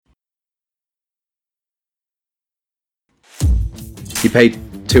He paid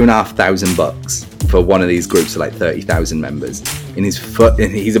 $2,500 for one of these groups of like 30,000 members.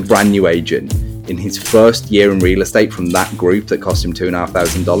 He's a brand new agent. In his first year in real estate from that group that cost him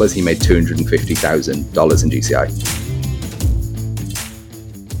 $2,500, he made $250,000 in GCI.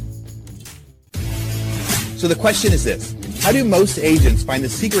 So the question is this: how do most agents find the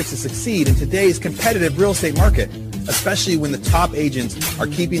secrets to succeed in today's competitive real estate market, especially when the top agents are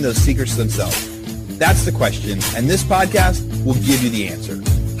keeping those secrets to themselves? That's the question, and this podcast will give you the answer.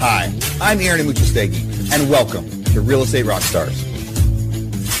 Hi, I'm Aaron Amuchastegui, and welcome to Real Estate Rockstars.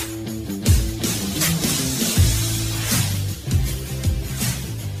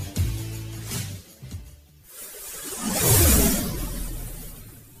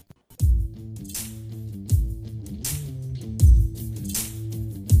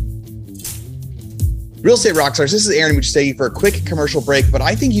 Real Estate Rockstars, this is Aaron Amuchastegui for a quick commercial break, but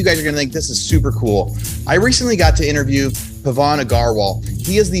I think you guys are going to think this is super cool. I recently got to interview Pavan Agarwal.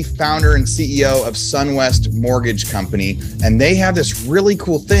 He is the founder and CEO of Sunwest Mortgage Company, and they have this really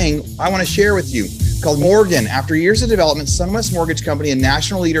cool thing I want to share with you called Morgan. After years of development, Sunwest Mortgage Company, a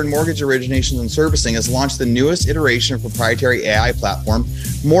national leader in mortgage originations and servicing, has launched the newest iteration of proprietary AI platform,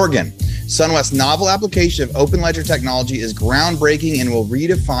 Morgan. Sunwest's novel application of open ledger technology is groundbreaking and will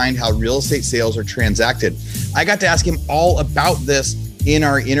redefine how real estate sales are transacted. I got to ask him all about this in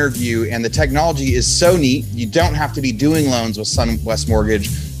our interview, and the technology is so neat. You don't have to be doing loans with Sunwest Mortgage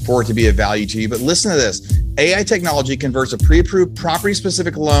for it to be of value to you. But listen to this. AI technology converts a pre-approved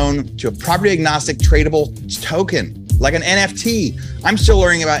property-specific loan to a property-agnostic tradable token, like an NFT. I'm still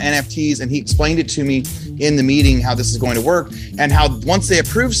learning about NFTs, and he explained it to me in the meeting how this is going to work, and how once they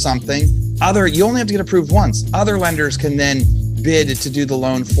approve something, you only have to get approved once. Other lenders can then bid to do the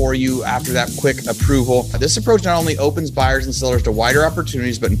loan for you after that quick approval. This approach not only opens buyers and sellers to wider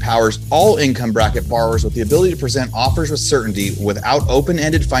opportunities, but empowers all income bracket borrowers with the ability to present offers with certainty without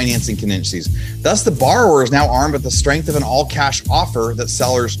open-ended financing contingencies. Thus, the borrower is now armed with the strength of an all-cash offer that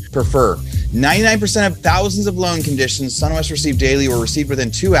sellers prefer. 99% of thousands of loan conditions Sunwest received daily were received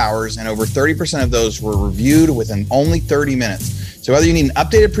within 2 hours, and over 30% of those were reviewed within only 30 minutes. So whether you need an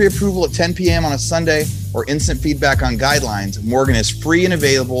updated pre-approval at 10 p.m. on a Sunday or instant feedback on guidelines, Morgan is free and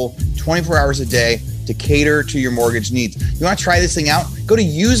available 24 hours a day to cater to your mortgage needs. You want to try this thing out? Go to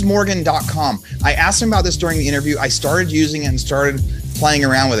usemorgan.com. I asked him about this during the interview. I started using it and started playing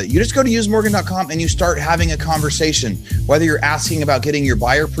around with it. You just go to usemorgan.com and you start having a conversation, whether you're asking about getting your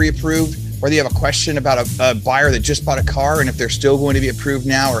buyer pre-approved, whether you have a question about a buyer that just bought a car and if they're still going to be approved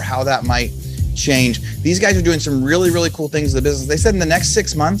now or how that might change. These guys are doing some really, really cool things in the business. They said in the next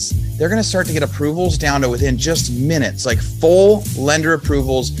 6 months, they're going to start to get approvals down to within just minutes, like full lender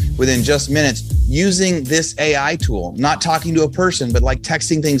approvals within just minutes using this AI tool, not talking to a person, but like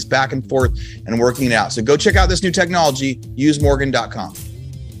texting things back and forth and working it out. So go check out this new technology, usemorgan.com.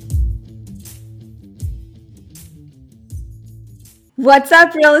 What's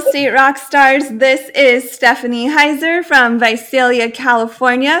up, real estate rock stars? This is Stephanie Heiser from Visalia,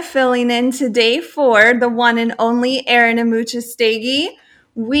 California, filling in today for the one and only Aaron Amuchastegui.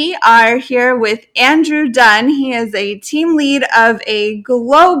 We are here with Andrew Dunn. He is a team lead of a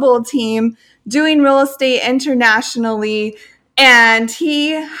global team doing real estate internationally, and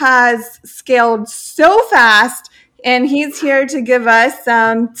he has scaled so fast, and he's here to give us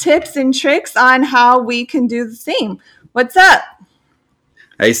some tips and tricks on how we can do the same. What's up?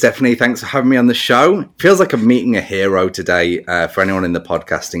 Hey, Stephanie, thanks for having me on the show. It feels like I'm meeting a hero today for anyone in the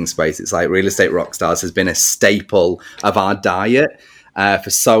podcasting space. It's like Real Estate Rockstars has been a staple of our diet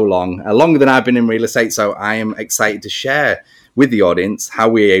for so long, longer than I've been in real estate. So I am excited to share with the audience how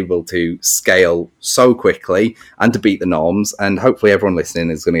we're able to scale so quickly and to beat the norms. And hopefully everyone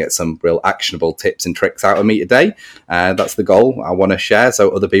listening is going to get some real actionable tips and tricks out of me today. That's the goal I want to share so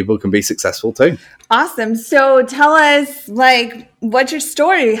other people can be successful too. Awesome. So tell us, what's your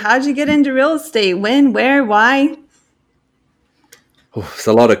story? How'd you get into real estate? When, where, why? It's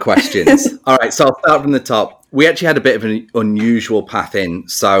a lot of questions. All right, so I'll start from the top. We actually had a bit of an unusual path in.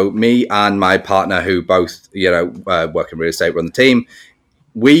 So me and my partner, who both, work in real estate, run the team,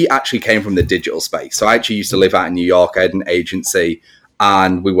 we actually came from the digital space. So I actually used to live out in New York. I had an agency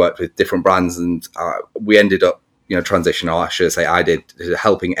and we worked with different brands, and we ended up, transition, or I should say I did,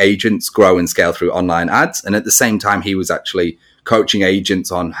 helping agents grow and scale through online ads. And at the same time, he was actually coaching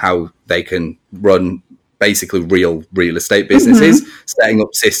agents on how they can run basically real estate businesses, setting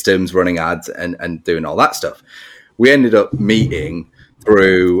up systems, running ads, and doing all that stuff. We ended up meeting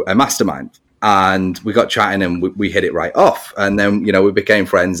through a mastermind, and we got chatting, and we hit it right off. And then, we became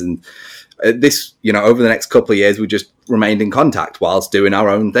friends, and this, over the next couple of years, we just remained in contact whilst doing our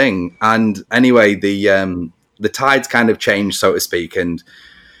own thing. And anyway, the tides kind of changed, so to speak, and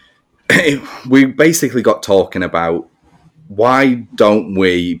we basically got talking about why don't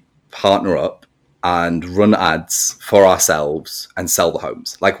we partner up and run ads for ourselves and sell the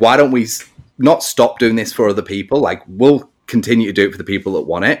homes? Like, why don't we not stop doing this for other people? Like, we'll continue to do it for the people that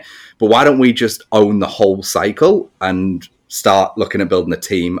want it, but why don't we just own the whole cycle and start looking at building a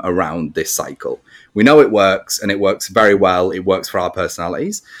team around this cycle? We know it works, and it works very well. It works for our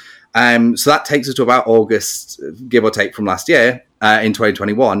personalities. So that takes us to about August, give or take, from last year in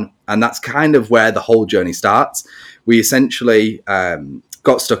 2021. And that's kind of where the whole journey starts. We essentially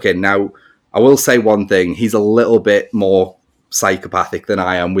got stuck in. Now, I will say one thing. He's a little bit more psychopathic than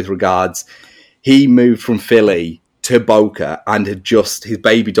I am with regards. He moved from Philly to Boca and his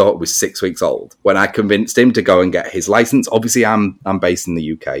baby daughter was 6 weeks old when I convinced him to go and get his license. Obviously, I'm based in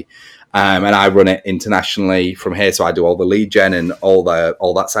the UK. And I run it internationally from here, so I do all the lead gen and all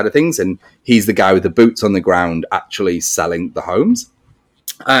that side of things. And he's the guy with the boots on the ground, actually selling the homes.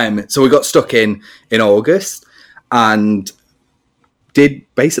 So we got stuck in August and did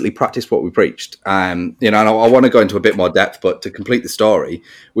basically practice what we preached. And I want to go into a bit more depth, but to complete the story,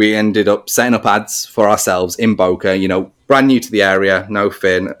 we ended up setting up ads for ourselves in Boca. Brand new to the area, no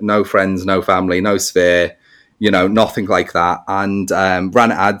Finn, no friends, no family, no sphere. Nothing like that. And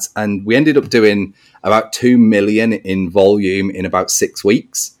ran ads, and we ended up doing about 2 million in volume in about 6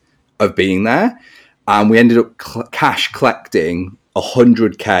 weeks of being there. And we ended up cash collecting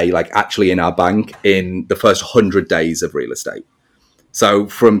 100K, like actually in our bank, in the first 100 days of real estate. So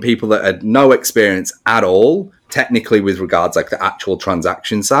from people that had no experience at all, technically with regards like the actual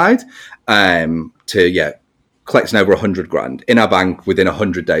transaction side, to collecting over 100 grand in our bank within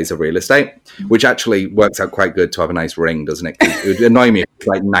 100 days of real estate, which actually works out quite good to have a nice ring, doesn't it? It would annoy me if it's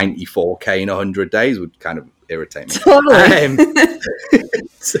like 94K in 100 days, would kind of irritate me. Totally.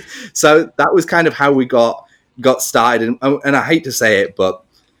 So that was kind of how we got started. And I hate to say it, but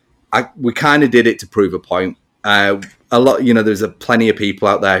we kind of did it to prove a point. A lot, there's plenty of people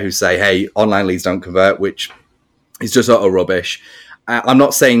out there who say, hey, online leads don't convert, which is just utter rubbish. I'm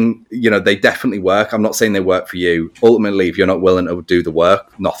not saying, they definitely work. I'm not saying they work for you. Ultimately, if you're not willing to do the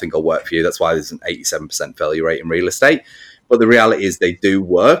work, nothing will work for you. That's why there's an 87% failure rate in real estate. But the reality is they do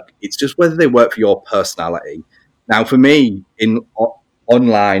work. It's just whether they work for your personality. Now, for me, in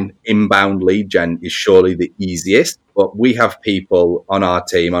online inbound lead gen is surely the easiest. But we have people on our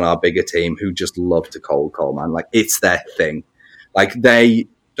team, on our bigger team, who just love to cold call, man. Like, it's their thing. Like, they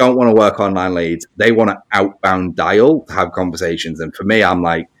don't want to work online leads. They want to outbound dial to have conversations. And for me, I'm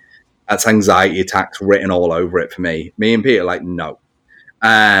like, that's anxiety attacks written all over it for me. Me and Peter, like, no,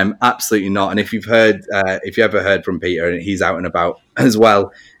 absolutely not. And if you've ever heard from Peter, and he's out and about as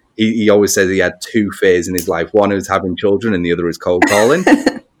well, he always says he had 2 fears in his life. One is having children, and the other is cold calling.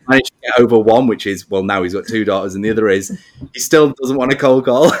 Managed to get over one, which is, well, now he's got 2 daughters, and the other is he still doesn't want to cold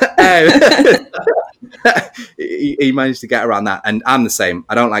call. He managed to get around that, and I'm the same.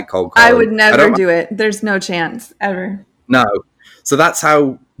 I don't like cold calling. I would never do it. There's no chance ever. No. So that's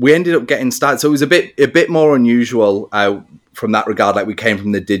how we ended up getting started. So it was a bit more unusual from that regard. Like, we came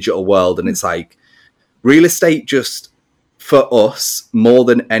from the digital world, and it's like real estate, just for us more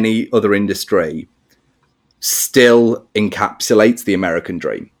than any other industry, still encapsulates the American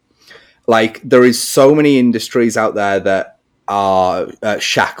dream. Like, there is so many industries out there that are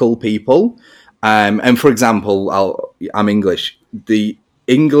shackle people. And for example, I'm English. The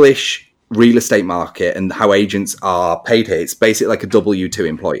English real estate market and how agents are paid here, it's basically like a W-2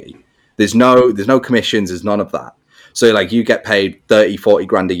 employee. There's no commissions, there's none of that. So like, you get paid 30, 40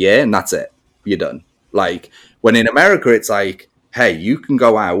 grand a year, and that's it. You're done. Like, when in America, it's like, hey, you can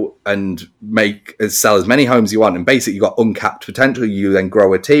go out and sell as many homes you want, and basically you got uncapped potential. You then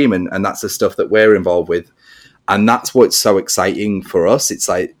grow a team, and that's the stuff that we're involved with. And that's what's so exciting for us. It's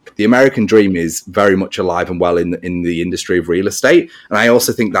like the American dream is very much alive and well in the industry of real estate. And I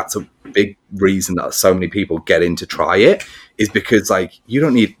also think that's a big reason that so many people get in to try it, is because like, you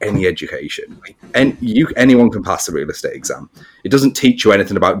don't need any education. Like, and anyone can pass the real estate exam. It doesn't teach you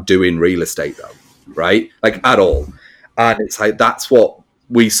anything about doing real estate though, right? Like, at all. And it's like, that's what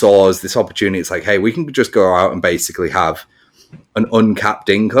we saw as this opportunity. It's like, hey, we can just go out and basically have an uncapped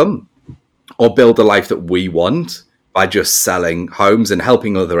income, or build a life that we want by just selling homes and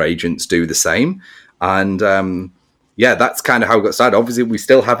helping other agents do the same. And that's kind of how we got started. Obviously, we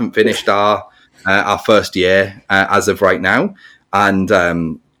still haven't finished our first year as of right now.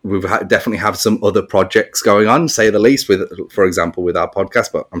 And we've definitely have some other projects going on, say the least, for example, with our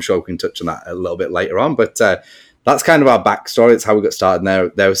podcast, but I'm sure we can touch on that a little bit later on. But that's kind of our backstory. It's how we got started.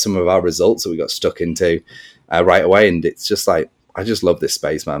 And there were some of our results that we got stuck into right away. And it's just like, I just love this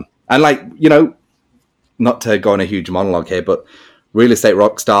space, man. And like, not to go on a huge monologue here, but real estate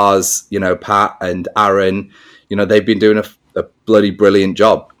rock stars, Pat and Aaron, they've been doing a bloody brilliant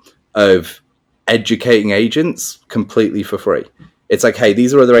job of educating agents completely for free. It's like, hey,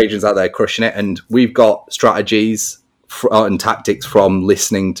 these are other agents out there crushing it, and we've got strategies and tactics from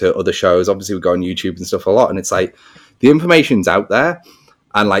listening to other shows. Obviously, we go on YouTube and stuff a lot, and it's like the information's out there,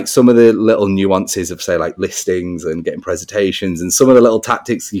 and like some of the little nuances of, say, like listings and getting presentations, and some of the little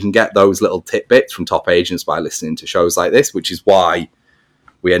tactics, you can get those little tidbits from top agents by listening to shows like this, which is why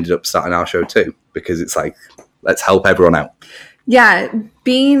we ended up starting our show too, because it's like, let's help everyone out. Yeah,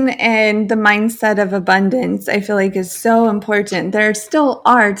 being in the mindset of abundance, I feel like is so important. There still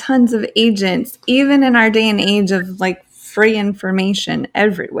are tons of agents, even in our day and age of like free information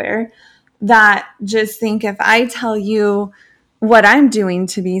everywhere, that just think if I tell you what I'm doing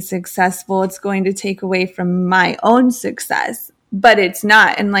to be successful, it's going to take away from my own success. But it's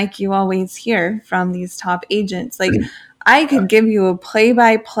not. And like you always hear from these top agents, like I could give you a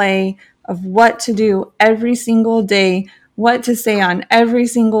play-by-play of what to do every single day, what to say on every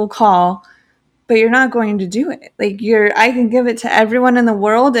single call, but you're not going to do it. Like I can give it to everyone in the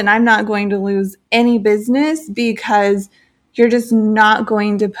world and I'm not going to lose any business because you're just not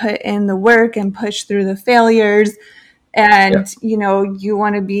going to put in the work and push through the failures. And, you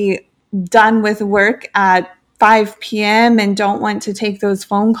want to be done with work at 5 p.m. and don't want to take those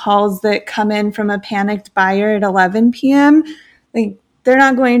phone calls that come in from a panicked buyer at 11 p.m. Like they're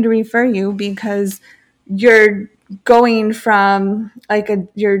not going to refer you because you're going from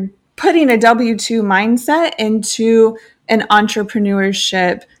you're putting a W-2 mindset into an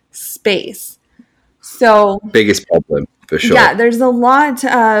entrepreneurship space. So biggest problem for sure. Yeah, there's a lot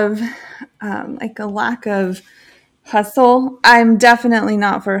of a lack of hustle. I'm definitely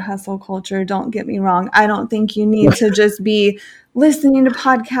not for hustle culture. Don't get me wrong. I don't think you need to just be listening to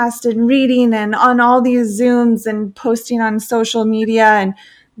podcasts and reading and on all these Zooms and posting on social media and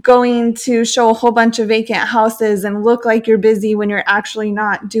going to show a whole bunch of vacant houses and look like you're busy when you're actually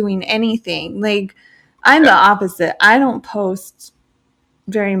not doing anything. Like I'm the opposite. I don't post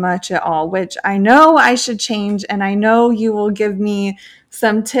very much at all, which I know I should change. And I know you will give me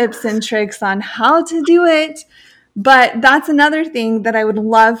some tips and tricks on how to do it. But that's another thing that I would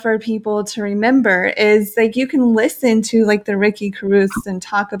love for people to remember is like you can listen to like the Ricky Caruth and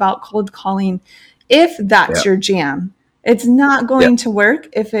talk about cold calling if that's your jam. It's not going to work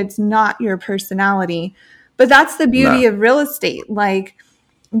if it's not your personality. But that's the beauty of real estate. Like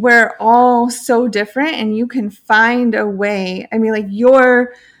we're all so different and you can find a way. I mean, like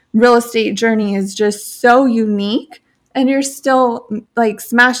your real estate journey is just so unique and you're still like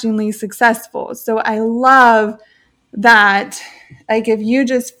smashingly successful. So I love that, like, if you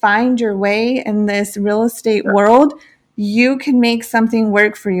just find your way in this real estate world, you can make something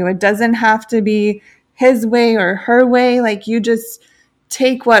work for you. It doesn't have to be his way or her way. Like, you just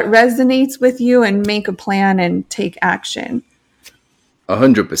take what resonates with you and make a plan and take action.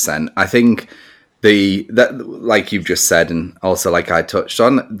 100%. I think that, like you've just said, and also like I touched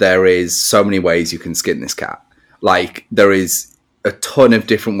on, there is so many ways you can skin this cat. Like, there is a ton of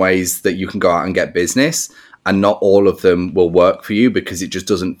different ways that you can go out and get business. And not all of them will work for you because it just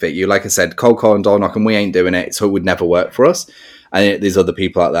doesn't fit you. Like I said, cold call and door knocking, we ain't doing it, so it would never work for us. And there's other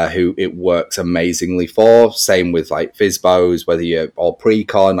people out there who it works amazingly for. Same with like FSBOs, whether you're all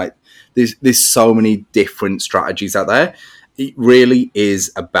pre-con. Like there's so many different strategies out there. It really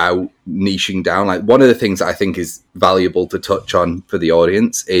is about niching down. Like one of the things that I think is valuable to touch on for the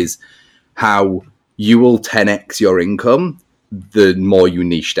audience is how you will 10x your income the more you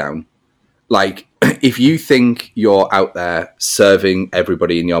niche down. Like, if you think you're out there serving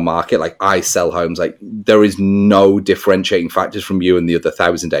everybody in your market, like I sell homes, like there is no differentiating factors from you and the other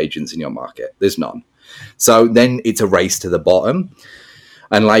 1,000 agents in your market. There's none. So then it's a race to the bottom.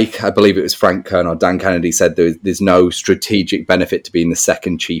 And like, I believe it was Frank Kern or Dan Kennedy said, there's no strategic benefit to being the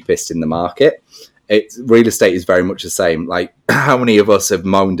second cheapest in the market. Real estate is very much the same. Like, how many of us have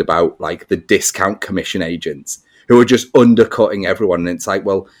moaned about like the discount commission agents who are just undercutting everyone? And it's like,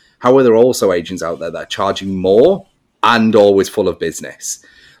 well, how are there also agents out there that are charging more and always full of business?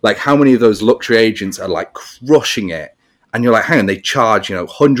 Like, how many of those luxury agents are like crushing it? And you're like, hang on, they charge,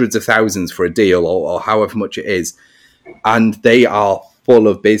 hundreds of thousands for a deal or however much it is. And they are full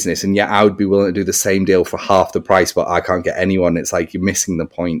of business. And yet I would be willing to do the same deal for half the price, but I can't get anyone. It's like, you're missing the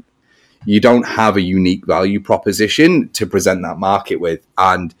point. You don't have a unique value proposition to present that market with.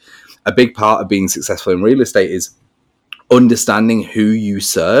 And a big part of being successful in real estate is understanding who you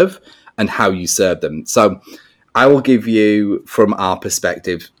serve and how you serve them. So I will give you, from our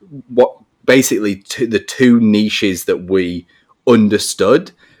perspective, what basically the two niches that we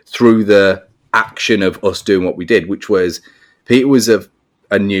understood through the action of us doing what we did, which was Peter was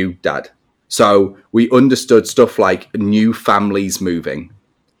a new dad. So we understood stuff like new families moving,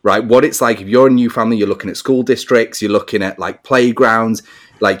 right? What it's like if you're a new family, you're looking at school districts, you're looking at like playgrounds,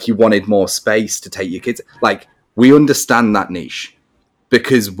 like you wanted more space to take your kids. Like we understand that niche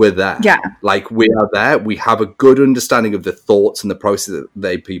because we're there. Yeah. Like we are there. We have a good understanding of the thoughts and the process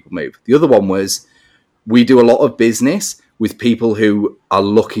that people move. The other one was we do a lot of business with people who are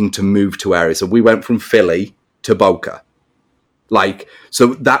looking to move to areas. So we went from Philly to Boca. Like, so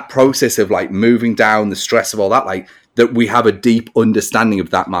that process of like moving down, the stress of all that, like that we have a deep understanding of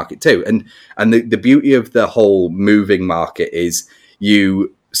that market too. And the beauty of the whole moving market is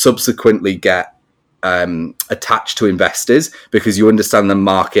you subsequently get attached to investors because you understand the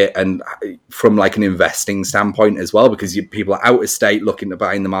market and from like an investing standpoint as well, because people are out of state looking to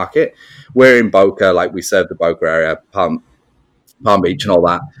buy in the market. We're in Boca, like we serve the Boca area, Palm Beach and all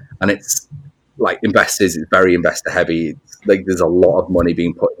that. And it's like investors, it's very investor heavy. It's like there's a lot of money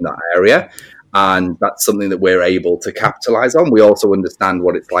being put in that area. And that's something that we're able to capitalize on. We also understand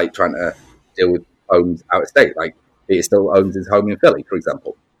what it's like trying to deal with homes out of state. Like he still owns his home in Philly, for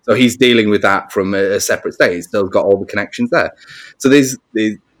example. So he's dealing with that from a separate state. He's still got all the connections there. So there's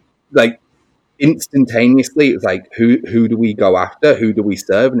like instantaneously, it was like, who do we go after? Who do we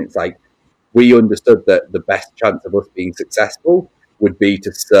serve? And it's like, we understood that the best chance of us being successful would be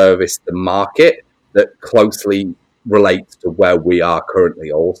to service the market that closely relates to where we are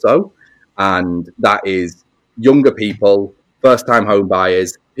currently also. And that is younger people, first-time home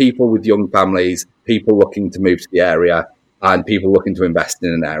buyers, people with young families, people looking to move to the area, and people looking to invest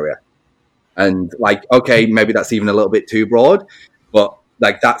in an area. And like, okay, maybe that's even a little bit too broad, but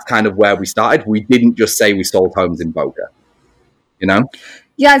like that's kind of where we started. We didn't just say we sold homes in Boca, you know?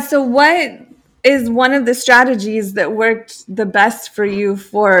 Yeah. So what is one of the strategies that worked the best for you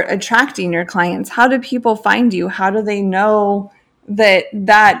for attracting your clients? How do people find you? How do they know that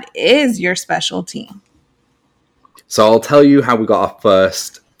that is your specialty? So I'll tell you how we got our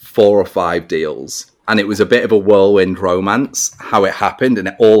first 4 or 5 deals. And it was a bit of a whirlwind romance, how it happened. And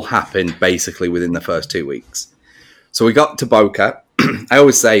it all happened basically within the first 2 weeks. So we got to Boca. I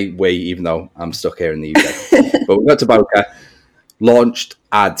always say we, even though I'm stuck here in the UK. But we got to Boca, launched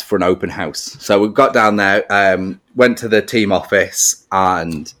ads for an open house. So we got down there, went to the team office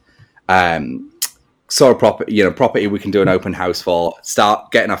and saw a property we can do an open house for,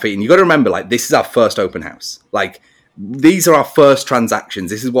 start getting our feet in. You got to remember, like, this is our first open house. Like, these are our first transactions.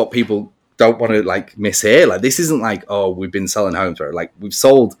 This is what people don't want to like miss here. Like, this isn't like, oh, we've been selling homes for it. Like, we've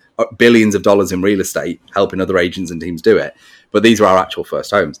sold billions of dollars in real estate, helping other agents and teams do it. But these are our actual first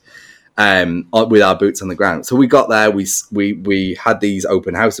homes, with our boots on the ground. So we got there, we had these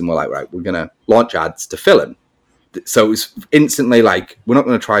open houses, and we're like, right, we're gonna launch ads to fill them. So it was instantly like, we're not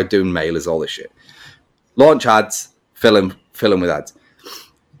going to try doing mailers, all this shit. Launch ads, fill them with ads.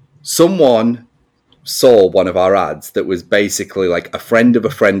 Someone saw one of our ads that was basically like a friend of a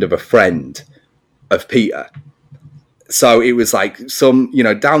friend of a friend of Peter. So it was like some,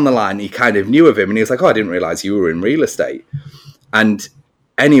 down the line, he kind of knew of him and he was like, oh, I didn't realize you were in real estate. And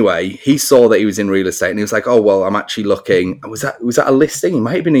anyway, he saw that he was in real estate and he was like, oh, well, I'm actually looking. Was that a listing? He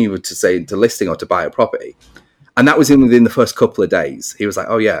might have been either to say to listing or to buy a property. And that was within the first couple of days. He was like,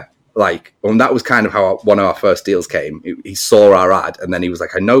 oh, yeah. And that was kind of how one of our first deals came. He saw our ad and then he was like,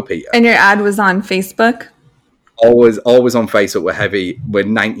 I know Peter. And your ad was on Facebook? Always on Facebook. We're heavy. We're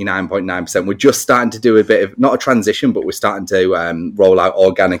 99.9%. We're just starting to do a bit of, not a transition, but we're starting to roll out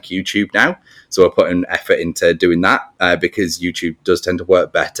organic YouTube now. So we're putting effort into doing that because YouTube does tend to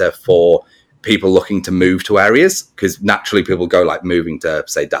work better for people looking to move to areas, because naturally people go like moving to,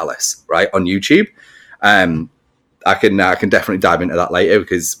 say, Dallas, right, on YouTube. I can definitely dive into that later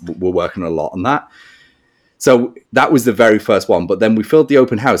because we're working a lot on that. So that was the very first one. But then we filled the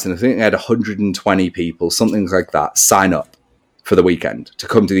open house and I think we had 120 people, something like that, sign up for the weekend to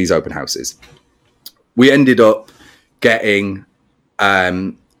come to these open houses. We ended up getting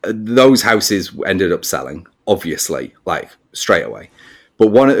those houses ended up selling, obviously, like straight away.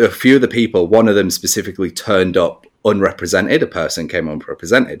 But a few of the people, one of them specifically turned up unrepresented. A person came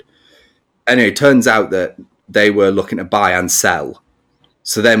unrepresented. Anyway, it turns out that they were looking to buy and sell.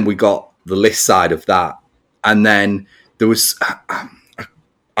 So then we got the list side of that. And then there was,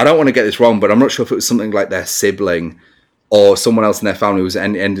 I don't want to get this wrong, but I'm not sure if it was something like their sibling or someone else in their family was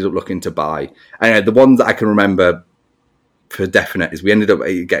ended up looking to buy. And the ones that I can remember for definite is we ended up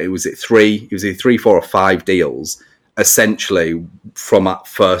getting, was it 3, 4 or 5 deals essentially from that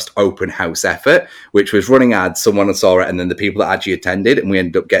first open house effort, which was running ads. Someone saw it and then the people that actually attended, and we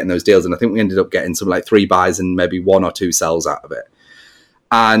ended up getting those deals. And I think we ended up getting something like 3 buys and maybe 1 or 2 sells out of it.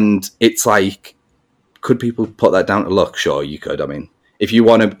 And it's like, could people put that down to luck? Sure, you could. I mean, if you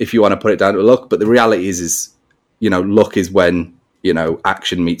want to put it down to luck, but the reality is, luck is when,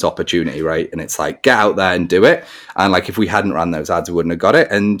 action meets opportunity, right? And it's like, get out there and do it. And like, if we hadn't ran those ads, we wouldn't have got it.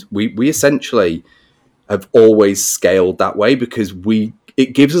 And we essentially have always scaled that way because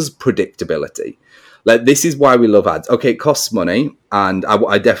it gives us predictability. Like, this is why we love ads. Okay, it costs money, and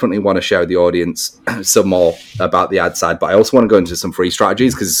I definitely want to share with the audience some more about the ad side, but I also want to go into some free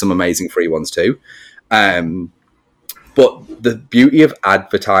strategies because there's some amazing free ones too. But the beauty of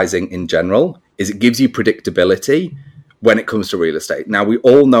advertising in general is it gives you predictability when it comes to real estate. Now, we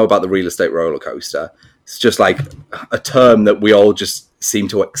all know about the real estate roller coaster. It's just like a term that we all just seem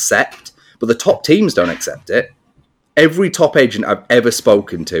to accept, but the top teams don't accept it. Every top agent I've ever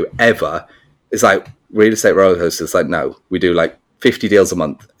spoken to, ever, is like, real estate roller coaster. It's like, no, we do like 50 deals a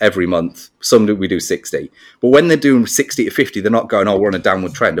month, every month. Some we do 60. But when they're doing 60 to 50, they're not going, oh, we're on a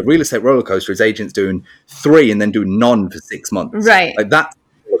downward trend. A real estate roller coaster is agents doing 3 and then doing none for 6 months. Right. Like, that's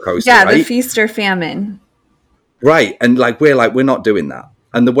roller coaster, yeah, right? The feast or famine. Right. And we're not doing that.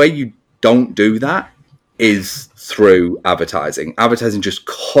 And the way you don't do that is through advertising. Advertising just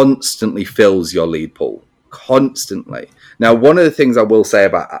constantly fills your lead pool. Constantly. Now, one of the things I will say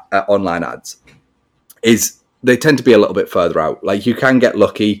about online ads is they tend to be a little bit further out. Like, you can get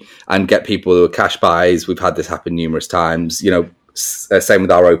lucky and get people who are cash buys. We've had this happen numerous times. Same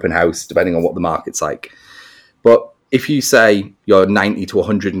with our open house, depending on what the market's like. But if you say you're 90 to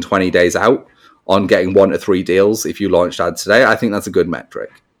 120 days out on getting 1 to 3 deals, if you launched ads today, I think that's a good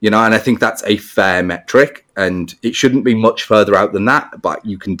metric. And I think that's a fair metric, and it shouldn't be much further out than that, but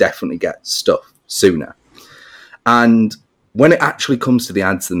you can definitely get stuff sooner. And when it actually comes to the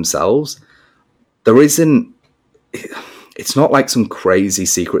ads themselves, it's not like some crazy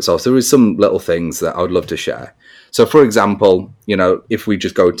secret sauce. There is some little things that I would love to share. So, for example, if we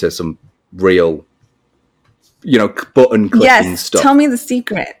just go to some real, button clicking stuff. Tell me the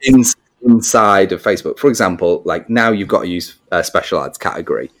secret. Inside of Facebook. For example, like, now you've got to use a special ads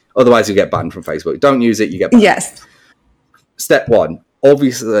category. Otherwise, you get banned from Facebook. Don't use it, you get banned. Yes. Step 1,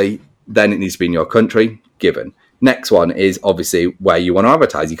 obviously, then it needs to be in your country, given. Next one is obviously where you want to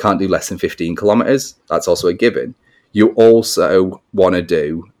advertise. You can't do less than 15 kilometers. That's also a given. You also want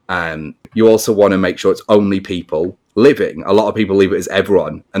to make sure it's only people living. A lot of people leave it as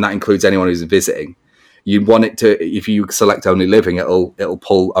everyone, and that includes anyone who's visiting. You want it to, if you select only living, it'll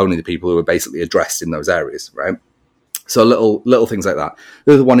pull only the people who are basically addressed in those areas, right? So little things like that.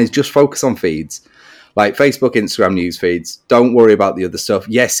 The other one is just focus on feeds. Like Facebook, Instagram news feeds. Don't worry about the other stuff.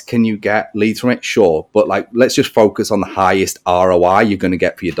 Yes, can you get leads from it? Sure. But let's just focus on the highest ROI you're going to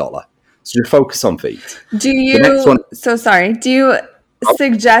get for your dollar. So just focus on feeds. Do you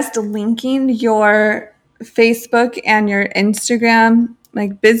suggest linking your Facebook and your Instagram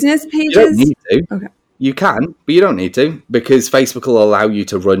business pages? You don't need to. Okay. You can, but you don't need to, because Facebook will allow you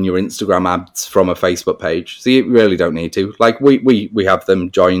to run your Instagram ads from a Facebook page. So you really don't need to. Like, we have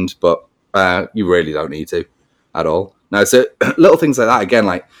them joined, but you really don't need to at all. No, so little things like that, again,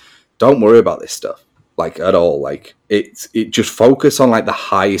 don't worry about this stuff at all. It just focus on the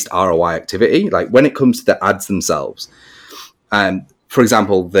highest ROI activity. When it comes to the ads themselves, and for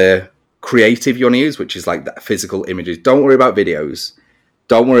example, the creative you want to use, which is the physical images. Don't worry about videos.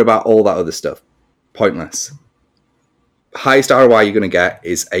 Don't worry about all that other stuff. Pointless. Highest ROI you're going to get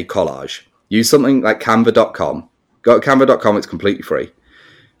is a collage. Use something like canva.com. Go to canva.com. It's completely free.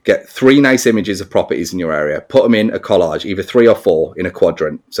 Get 3 nice images of properties in your area. Put them in a collage, either 3 or 4 in a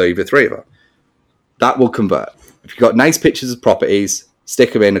quadrant. So either 3 of them. That will convert. If you've got nice pictures of properties,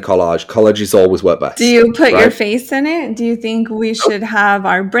 stick them in a collage. Collages always work best. Do you put your face in it? Do you think we should have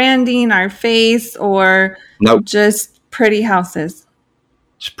our branding, our face, or just pretty houses?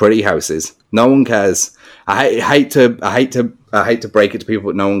 Just pretty houses. No one cares. I hate to break it to people,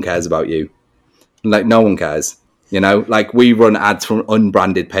 but no one cares about you. No one cares. We run ads from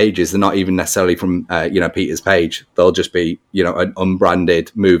unbranded pages. They're not even necessarily from, Peter's page. They'll just be, an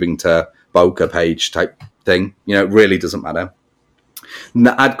unbranded moving to Boca page type thing. It really doesn't matter. And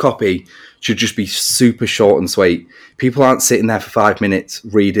the ad copy should just be super short and sweet. People aren't sitting there for 5 minutes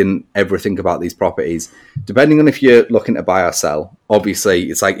reading everything about these properties. Depending on if you're looking to buy or sell, obviously,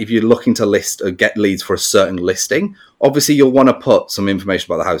 it's if you're looking to list or get leads for a certain listing, obviously you'll want to put some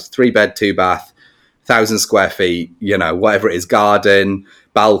information about the house. 3-bed, 2-bath, 1,000 square feet, whatever it is, garden,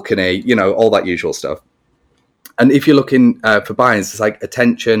 balcony, all that usual stuff. And if you're looking for buyers, it's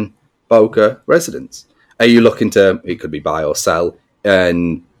attention, Boca, residence. Are you looking to, it could be buy or sell,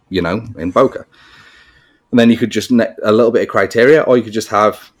 and in Boca. And then you could just a little bit of criteria, or you could just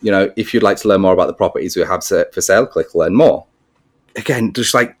have, if you'd like to learn more about the properties we have for sale, click learn more. again,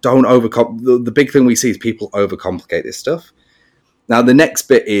 just like don't the big thing we see is people overcomplicate this stuff. Now, the next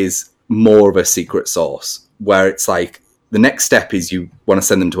bit is more of a secret sauce, where it's like the next step is you want to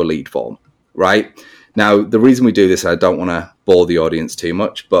send them to a lead form, right? Now, the reason we do this, I don't want to bore the audience too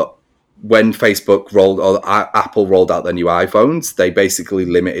much, but when Facebook Apple rolled out their new iPhones, they basically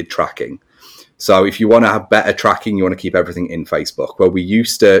limited tracking. So if you want to have better tracking, you want to keep everything in Facebook, where we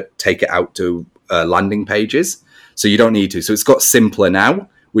used to take it out to landing pages. So you don't need to. So it's got simpler now,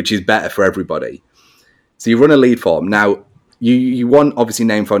 which is better for everybody. So you run a lead form. Now, you want obviously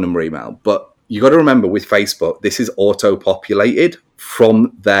name, phone number, email, but you got to remember with Facebook, this is auto-populated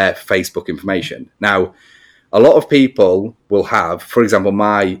from their Facebook information. Now, a lot of people will have, for example,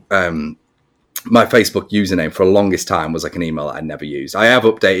 my Facebook username for the longest time was like an email that I never used. I have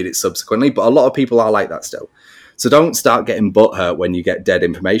updated it subsequently, but a lot of people are like that still. So don't start getting butthurt when you get dead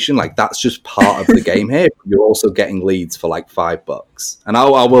information. Like, that's just part of the game here. You're also getting leads for like $5. And I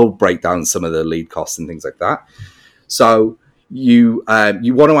will break down some of the lead costs and things like that. So you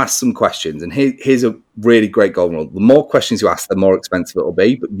want to ask some questions. And here's a really great golden rule. The more questions you ask, the more expensive it will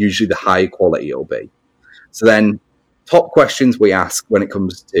be, but usually the higher quality it will be. So then top questions we ask when it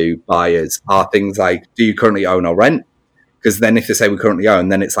comes to buyers are things like, do you currently own or rent? Because then if they say we currently own,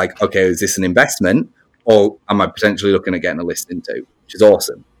 then it's like, okay, is this an investment? Or am I potentially looking at getting a listing too? Which is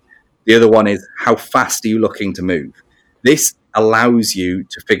awesome. The other one is, how fast are you looking to move? This allows you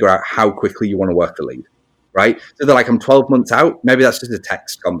to figure out how quickly you want to work the lead, right? So they're like, I'm 12 months out. Maybe that's just a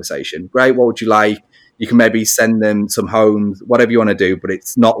text conversation. Great, what would you like? You can maybe send them some homes, whatever you want to do, but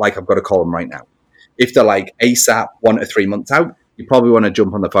it's not like I've got to call them right now. If they're like ASAP, 1 to 3 months out, you probably want to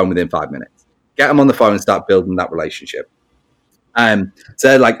jump on the phone within 5 minutes. Get them on the phone and start building that relationship. So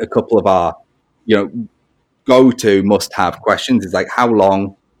they're like a couple of our, go-to must-have questions is like, how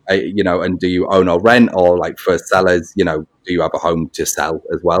long, and do you own or rent? Or like for sellers, do you have a home to sell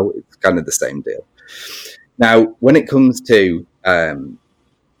as well? It's kind of the same deal. Now, when it comes to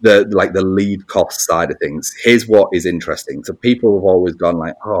the lead cost side of things, here's what is interesting. So people have always gone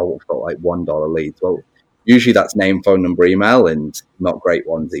like, oh, we've got like $1 leads. Well, usually that's name, phone number, email, and not great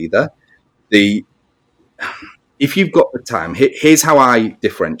ones either. If you've got the time, here's how I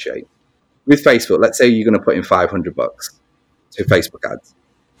differentiate. With Facebook, let's say you're going to put in $500 to Facebook ads.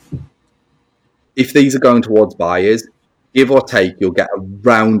 If these are going towards buyers, give or take, you'll get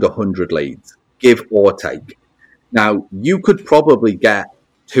around 100 leads, give or take. Now, you could probably get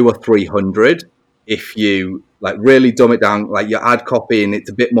 200 or 300 if you like really dumb it down, like your ad copy, and it's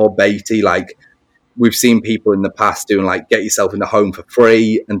a bit more baity. Like we've seen people in the past doing like get yourself in the home for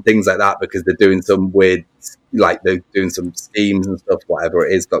free and things like that because they're doing some weird, like they're doing some schemes and stuff, whatever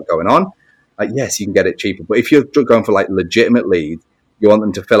it is got going on. Like, yes, you can get it cheaper. But if you're going for like legitimate leads, you want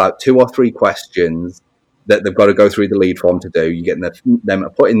them to fill out 2 or 3 questions that they've got to go through the lead form to do. You get them to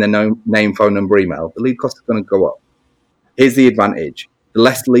put in their name, phone number, email. The lead cost is going to go up. Here's the advantage. The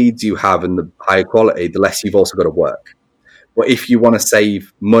less leads you have and the higher quality, the less you've also got to work. But if you want to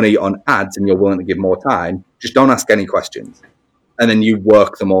save money on ads and you're willing to give more time, just don't ask any questions. And then you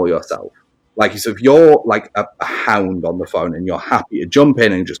work them all yourself. Like, so if you're like a hound on the phone and you're happy to jump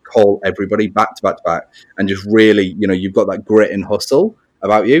in and just call everybody back to back to back and just really, you've got that grit and hustle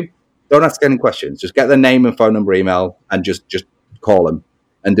about you, don't ask any questions. Just get their name and phone number, email, and just call them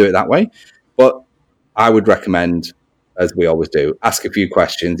and do it that way. But I would recommend, as we always do, ask a few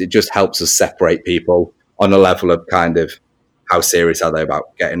questions. It just helps us separate people on a level of kind of how serious are they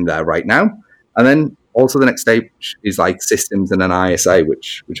about getting there right now. And then also the next stage is like systems and an ISA,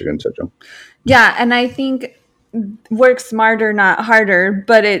 which we're going to touch on. Yeah, and I think work smarter, not harder.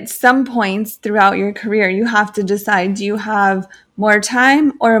 But at some points throughout your career, you have to decide, do you have more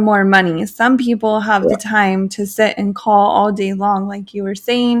time or more money? Some people have the time to sit and call all day long, like you were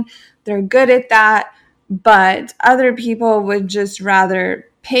saying. They're good at that. But other people would just rather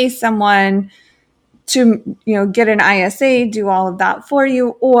pay someone to, get an ISA, do all of that for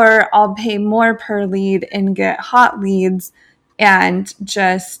you, or I'll pay more per lead and get hot leads and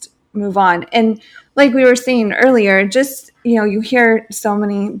just move on. And like we were saying earlier, just, you hear so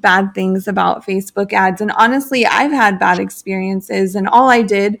many bad things about Facebook ads. And honestly, I've had bad experiences, and all I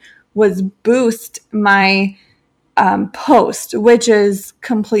did was boost my post, which is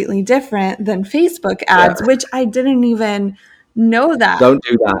completely different than Facebook ads, which I didn't even know that. Don't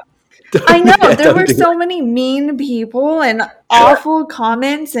do that. I know there were so many mean people and awful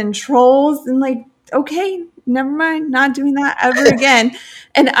comments and trolls, and like, okay, never mind, not doing that ever again.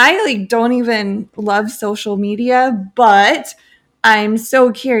 And I don't even love social media, but I'm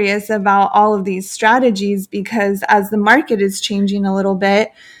so curious about all of these strategies because as the market is changing a little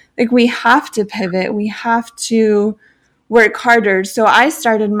bit, like we have to pivot. We have to work harder. So I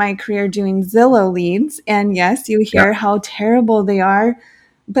started my career doing Zillow leads. And yes, you hear how terrible they are.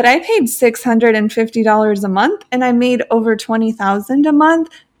 But I paid $650 a month and I made over $20,000 a month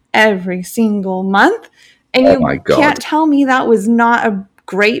every single month. And you can't tell me that was not a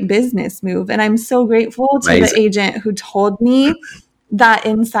great business move. And I'm so grateful to the agent who told me that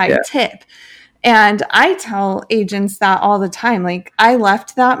inside tip. And I tell agents that all the time. Like, I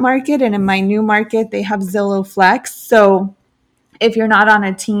left that market, and in my new market, they have Zillow Flex. So if you're not on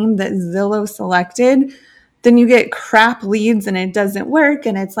a team that Zillow selected, then you get crap leads and it doesn't work.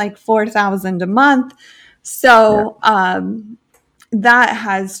 And it's like $4,000 a month. So, that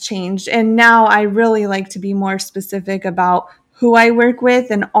has changed. And now I really like to be more specific about who I work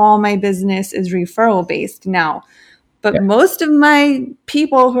with, and all my business is referral based now. But most of my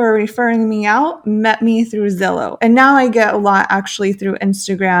people who are referring me out met me through Zillow. And now I get a lot actually through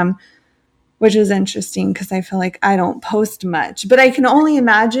Instagram, which is interesting because I feel like I don't post much. But I can only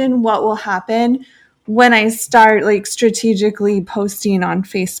imagine what will happen when I start like strategically posting on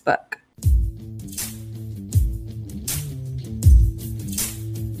Facebook.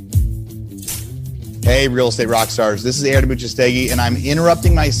 Hey, Real Estate Rockstars. This is Aaron Amuchastegui, and I'm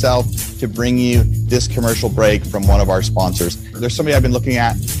interrupting myself to bring you this commercial break from one of our sponsors. There's somebody I've been looking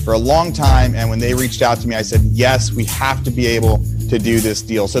at for a long time, and when they reached out to me, I said, yes, we have to be able to do this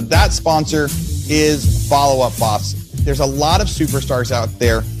deal. So that sponsor is Follow Up Boss. There's a lot of superstars out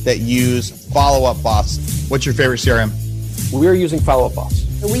there that use Follow Up Boss. What's your favorite CRM? We're using Follow Up Boss.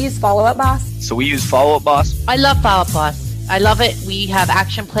 We use Follow Up Boss. So we use Follow Up Boss. I love Follow Up Boss. I love it. We have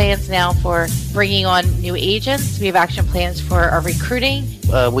action plans now for bringing on new agents. We have action plans for our recruiting.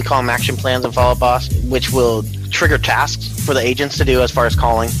 We call them action plans in Follow Up Boss, which will trigger tasks for the agents to do as far as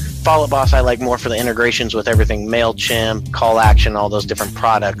calling. Follow Up Boss I like more for the integrations with everything, MailChimp, Call Action, all those different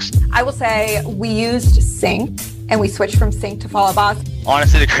products. I will say we used Sync, and we switched from Sync to Follow Up Boss.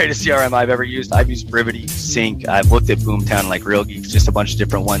 Honestly, the greatest CRM I've ever used. I've used Brivity, Sync. I've looked at Boomtown, like Real Geeks, just a bunch of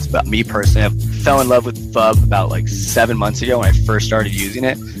different ones. But me personally, I fell in love with FUB about like 7 months ago when I first started using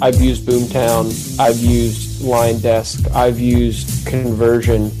it. I've used Boomtown. I've used LineDesk. I've used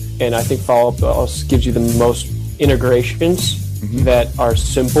Conversion. And I think Follow Up Boss gives you the most integrations that are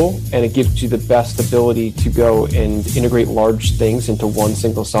simple, and it gives you the best ability to go and integrate large things into one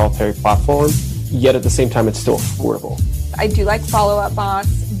single solitary platform. Yet at the same time, it's still affordable. I do like Follow Up Boss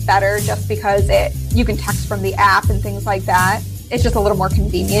better just because you can text from the app and things like that. It's just a little more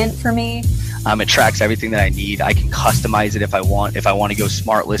convenient for me. It tracks everything that I need. I can customize it if I want. If I want to go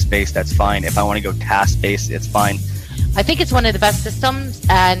smart list based, that's fine. If I want to go task based, it's fine. I think it's one of the best systems,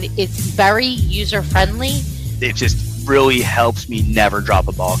 and it's very user friendly. It just really helps me never drop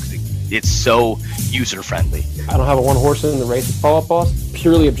a ball because it's so user friendly. I don't have a one horse in the race with Follow Up Boss.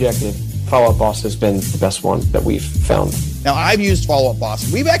 Purely objective, Follow Up Boss has been the best one that we've found. Now, I've used Follow Up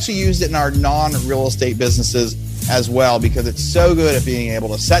Boss. We've actually used it in our non-real estate businesses as well because it's so good at being able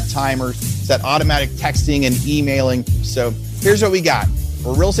to set timers, set automatic texting and emailing. So here's what we got.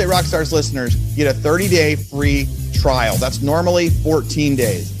 For Real Estate Rockstars listeners, you get a 30-day free trial. That's normally 14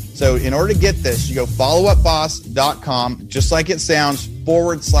 days. So in order to get this, you go followupboss.com, just like it sounds,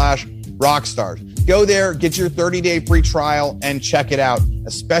 /Rockstars. Go there, get your 30-day free trial, and check it out.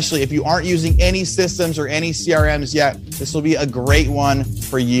 Especially if you aren't using any systems or any CRMs yet, this will be a great one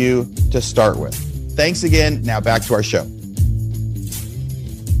for you to start with. Thanks again. Now back to our show.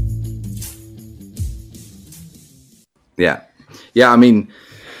 Yeah. I mean,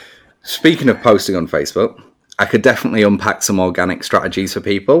 speaking of posting on Facebook, I could definitely unpack some organic strategies for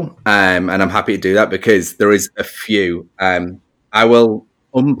people. And I'm happy to do that because there is a few. I will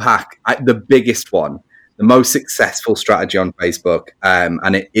unpack the biggest one, the most successful strategy on Facebook.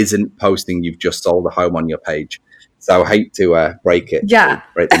 And it isn't posting you've just sold a home on your page. So I hate to break it. Yeah.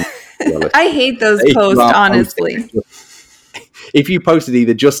 I hate those posts, honestly. If you posted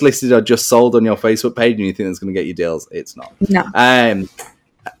either just listed or just sold on your Facebook page and you think that's going to get you deals, it's not. No.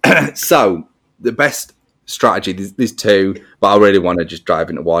 So the best strategy, there's two, but I really want to just dive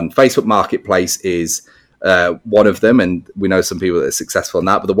into one. Facebook Marketplace is one of them, and we know some people that are successful in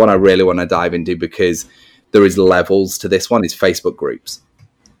that, but the one I really want to dive into because there is levels to this one is Facebook groups.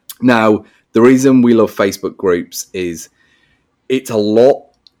 Now, the reason we love Facebook groups is it's a lot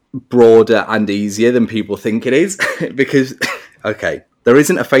broader and easier than people think it is because, okay, there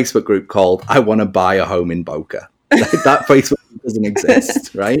isn't a Facebook group called I want to buy a home in Boca. That Facebook doesn't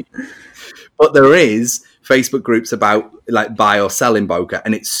exist, right? But there is Facebook groups about like buy or sell in Boca,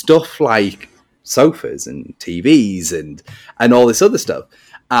 and it's stuff like sofas and TVs and all this other stuff.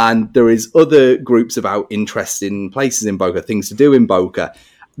 And there is other groups about interesting places in Boca, things to do in Boca.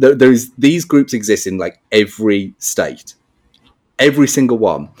 These groups exist in like every state. every single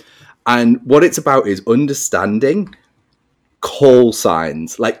one. And what it's about is understanding call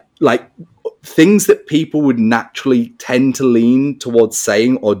signs, like things that people would naturally tend to lean towards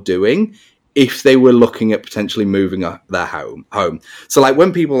saying or doing if they were looking at potentially moving their home. So like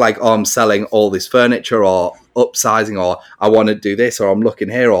when people are like, oh, I'm selling all this furniture or upsizing, or I want to do this, or I'm looking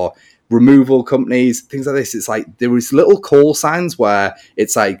here, or removal companies, things like this. It's like there is little call signs where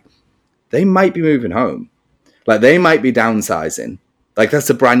it's like they might be moving home. Like they might be downsizing. Like that's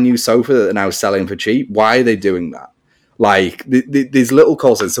a brand new sofa that they're now selling for cheap. Why are they doing that? Like these little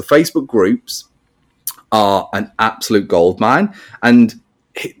call signs. So Facebook groups are an absolute goldmine. And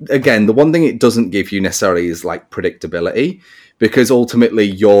again, the one thing it doesn't give you necessarily is like predictability, because ultimately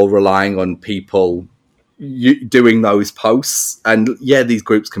you're relying on people doing those posts. And yeah, these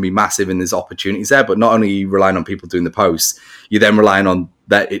groups can be massive and there's opportunities there, but not only are you relying on people doing the posts, you're then relying on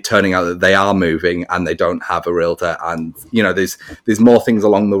that it turning out that they are moving and they don't have a realtor, and you know there's more things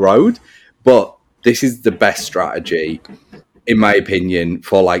along the road. But this is the best strategy, in my opinion,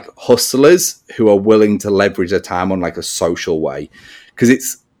 for like hustlers who are willing to leverage their time on like a social way, because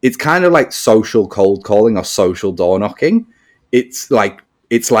it's kind of like social cold calling or social door knocking. It's like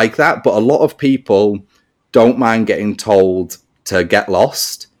that, but a lot of people don't mind getting told to get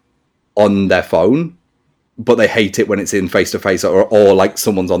lost on their phone, but they hate it when it's in face to face or like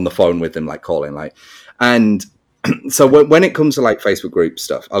someone's on the phone with them, like calling, like. And so when it comes to like Facebook group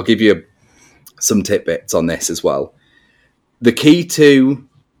stuff, I'll give you some tidbits on this as well. The key to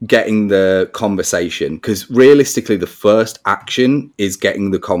getting the conversation, because realistically the first action is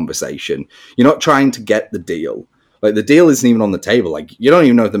getting the conversation. You're not trying to get the deal. Like the deal isn't even on the table. Like you don't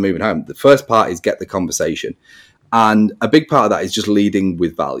even know if they're moving home. The first part is get the conversation. And a big part of that is just leading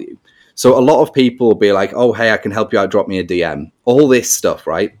with value. So a lot of people will be like, oh, hey, I can help you out, drop me a DM, all this stuff,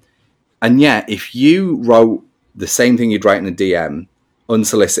 right? And yeah, if you wrote the same thing you'd write in a DM,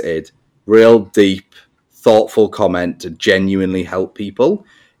 unsolicited, real deep, thoughtful comment to genuinely help people,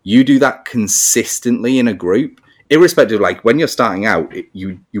 you do that consistently in a group, irrespective of like when you're starting out,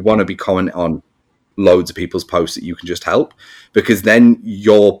 you want to be commenting on loads of people's posts that you can just help, because then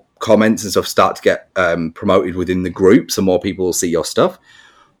your comments and stuff start to get promoted within the group, so more people will see your stuff.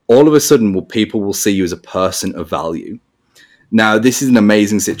 All of a sudden, people will see you as a person of value. Now, this is an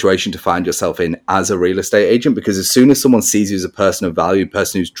amazing situation to find yourself in as a real estate agent, because as soon as someone sees you as a person of value, a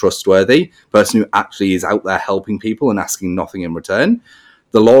person who's trustworthy, a person who actually is out there helping people and asking nothing in return,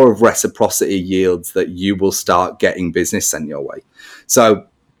 the law of reciprocity yields that you will start getting business sent your way. So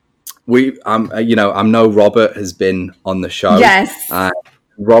I know Robert has been on the show. Yes.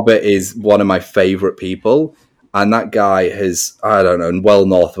 Robert is one of my favorite people. And that guy has, I don't know, well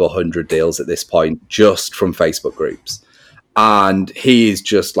north of 100 deals at this point, just from Facebook groups. And he is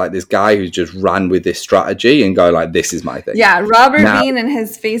just like this guy who's just ran with this strategy and go like, this is my thing. Yeah, Robert Bean and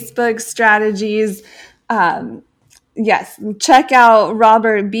his Facebook strategies. Yes, check out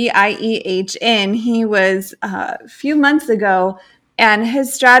Robert Biehn. He was a few months ago, and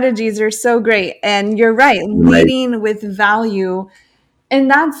his strategies are so great. And you're right, leading with value. And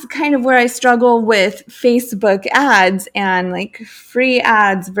that's kind of where I struggle with Facebook ads and like free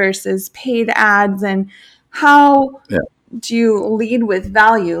ads versus paid ads, and how do you lead with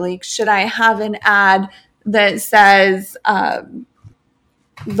value? Like, should I have an ad that says,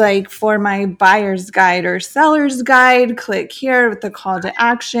 like for my buyer's guide or seller's guide, click here with the call to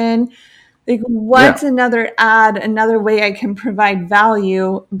action? Like, what's another ad, another way I can provide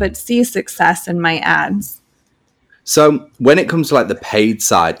value but see success in my ads? So when it comes to like the paid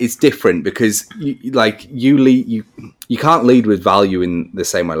side, it's different, because you can't lead with value in the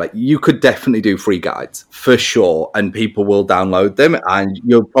same way. Like you could definitely do free guides for sure, and people will download them, and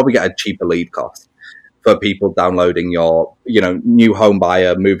you'll probably get a cheaper lead cost for people downloading your, new home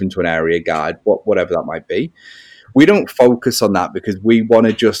buyer, moving to an area guide, whatever that might be. We don't focus on that because we want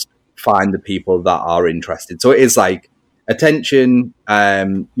to just find the people that are interested. So it is like, attention,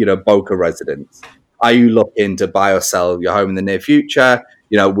 Boca residents. Are you looking to buy or sell your home in the near future?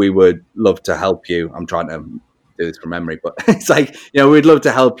 We would love to help you. I'm trying to do this from memory, but it's like, we'd love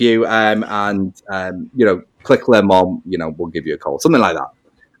to help you. Click learn more, we'll give you a call, something like that.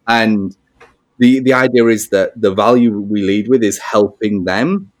 And the idea is that the value we lead with is helping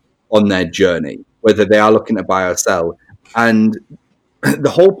them on their journey, whether they are looking to buy or sell. And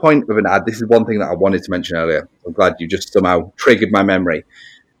the whole point of an ad, this is one thing that I wanted to mention earlier. I'm glad you just somehow triggered my memory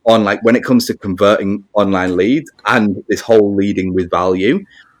on, like, when it comes to converting online leads and this whole leading with value.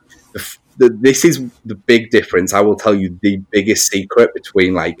 This is the big difference. I will tell you the biggest secret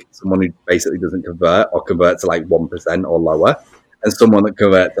between like someone who basically doesn't convert or convert to like 1% or lower and someone that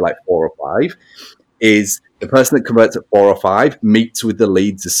converts to like 4 or 5 is the person that converts at 4 or 5 meets with the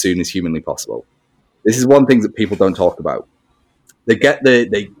leads as soon as humanly possible. This is one thing that people don't talk about. They get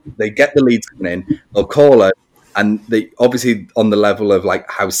the leads coming in, they'll call her, and they obviously on the level of like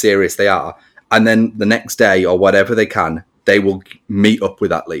how serious they are, and then the next day or whatever they can, they will meet up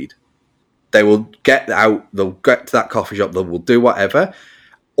with that lead. They will get out, they'll get to that coffee shop, they will do whatever.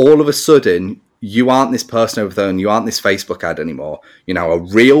 All of a sudden, you aren't this person over there and you aren't this Facebook ad anymore. You know, a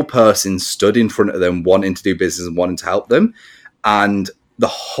real person stood in front of them wanting to do business and wanting to help them. And the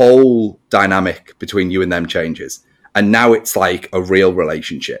whole dynamic between you and them changes. And now it's like a real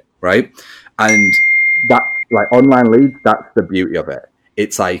relationship, right? And that, like online leads, that's the beauty of it.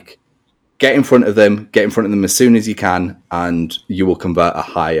 It's like, get in front of them as soon as you can, and you will convert a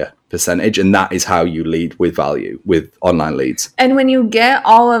higher percentage. And that is how you lead with value with online leads. And when you get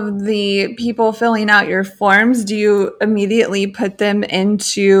all of the people filling out your forms, do you immediately put them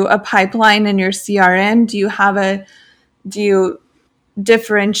into a pipeline in your CRM? Do you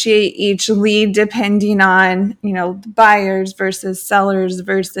differentiate each lead depending on, you know, buyers versus sellers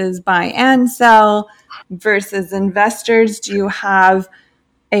versus buy and sell versus investors? Do you have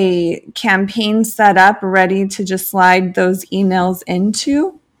a campaign set up ready to just slide those emails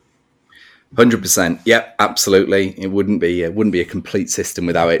into? 100%. Yep, absolutely. It wouldn't be a complete system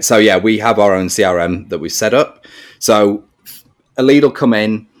without it. So yeah, we have our own CRM that we've set up. So a lead will come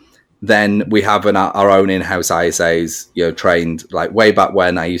in, then we have our own in-house ISAs, you know, trained like way back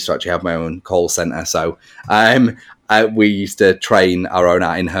when I used to actually have my own call center. So we used to train our own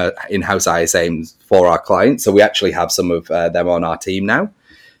in-house ISAs for our clients. So we actually have some of them on our team now.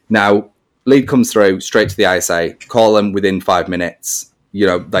 Now, lead comes through straight to the ISA, call them within 5 minutes. You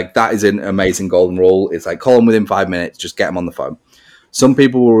know, like that is an amazing golden rule. It's like call them within 5 minutes, just get them on the phone. Some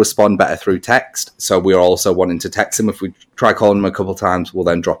people will respond better through text. So we're also wanting to text them. If we try calling them a couple of times, we'll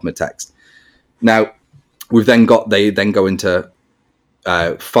then drop them a text. Now, they then go into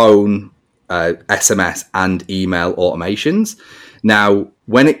phone, SMS and email automations. Now,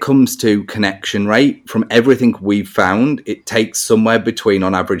 when it comes to connection rate, from everything we've found, it takes somewhere between,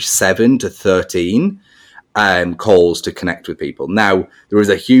 on average, 7 to 13 calls to connect with people. Now, there is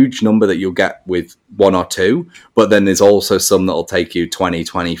a huge number that you'll get with 1 or 2, but then there's also some that'll take you 20,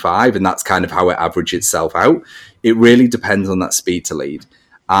 25, and that's kind of how it averages itself out. It really depends on that speed to lead.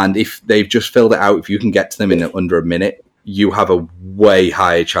 And if they've just filled it out, if you can get to them in under a minute, you have a way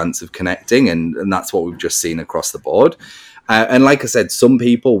higher chance of connecting, and that's what we've just seen across the board. And like I said, some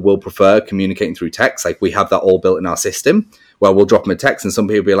people will prefer communicating through text. Like we have that all built in our system where we'll drop them a text and some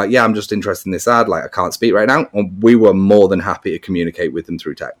people will be like, yeah, I'm just interested in this ad. Like I can't speak right now. And we were more than happy to communicate with them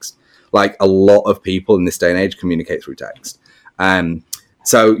through text. Like a lot of people in this day and age communicate through text.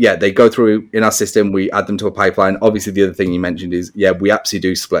 So yeah, they go through in our system. We add them to a pipeline. Obviously, the other thing you mentioned is, yeah, we absolutely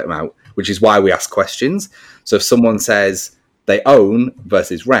do split them out, which is why we ask questions. So if someone says they own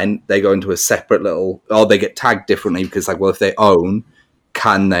versus rent, they go into a separate little, or they get tagged differently because like, well, if they own,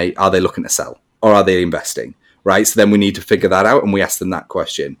 are they looking to sell or are they investing? Right. So then we need to figure that out. And we ask them that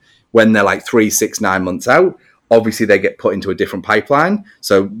question when they're like 3, 6, 9 months out. Obviously they get put into a different pipeline.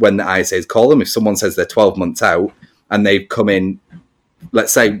 So when the ISAs call them, if someone says they're 12 months out and they've come in,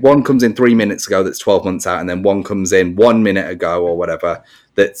 let's say one comes in 3 minutes ago, that's 12 months out. And then one comes in 1 minute ago or whatever,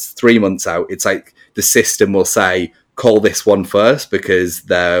 that's 3 months out. It's like the system will say, call this one first because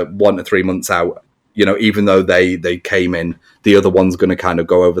they're 1 to 3 months out. You know, even though they came in, the other one's going to kind of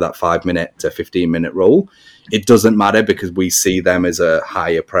go over that 5 minute to 15 minute rule. It doesn't matter because we see them as a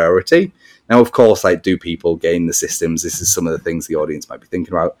higher priority. Now, of course, like, do people gain the systems? This is some of the things the audience might be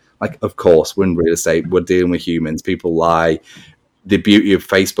thinking about. Like, of course, we're in real estate, we're dealing with humans. People lie. The beauty of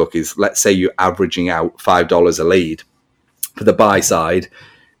Facebook is, let's say you're averaging out $5 a lead for the buy side.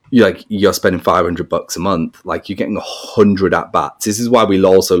 You're spending $500 a month. Like, you're getting 100 at bats. This is why we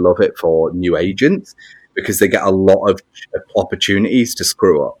also love it for new agents, because they get a lot of opportunities to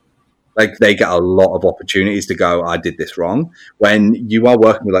screw up. Like, they get a lot of opportunities to go, I did this wrong. When you are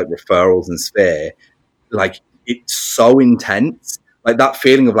working with like referrals and Sphere, like, it's so intense. Like, that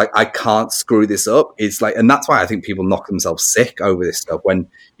feeling of like, I can't screw this up is like, and that's why I think people knock themselves sick over this stuff. When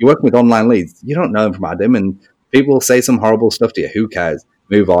you're working with online leads, you don't know them from Adam, and people will say some horrible stuff to you. Who cares?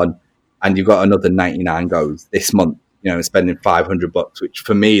 Move on. And you've got another 99 goes this month, spending $500, which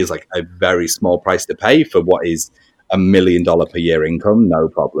for me is like a very small price to pay for what is $1 million per year income. No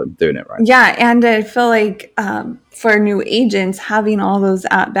problem doing it right. Yeah. And I feel like for new agents, having all those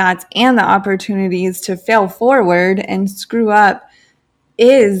at-bats and the opportunities to fail forward and screw up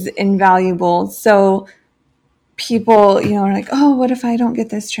is invaluable. So people, are like, oh, what if I don't get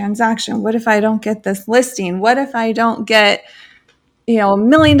this transaction? What if I don't get this listing? What if I don't get $1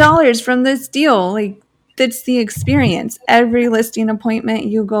 million from this deal? Like, it's the experience. Every listing appointment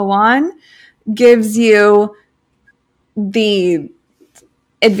you go on gives you the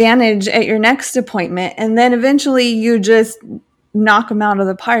advantage at your next appointment, and then eventually you just knock them out of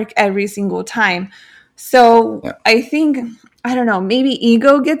the park every single time. So I think, I don't know, maybe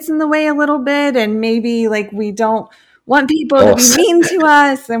ego gets in the way a little bit, and maybe like we don't want people to be mean to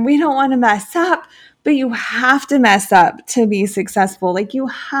us and we don't want to mess up, but you have to mess up to be successful. Like you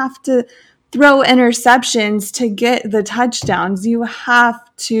have to throw interceptions to get the touchdowns. You have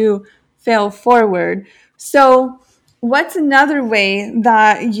to fail forward. So what's another way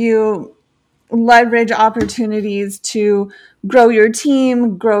that you leverage opportunities to grow your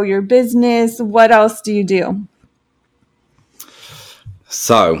team, grow your business? What else do you do?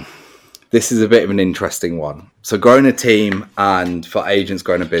 So this is a bit of an interesting one. So growing a team and for agents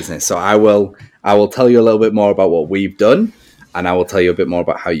growing a business. So I will tell you a little bit more about what we've done, and I will tell you a bit more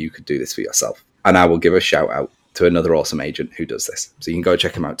about how you could do this for yourself. And I will give a shout out to another awesome agent who does this. So you can go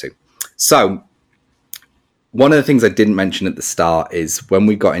check him out too. So one of the things I didn't mention at the start is when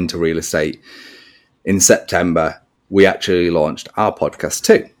we got into real estate in September, we actually launched our podcast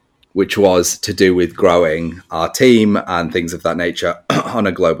too, which was to do with growing our team and things of that nature on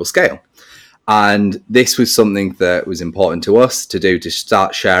a global scale. And this was something that was important to us to do, to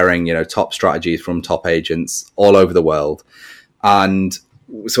start sharing, top strategies from top agents all over the world. And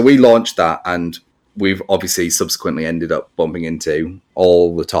so we launched that, and we've obviously subsequently ended up bumping into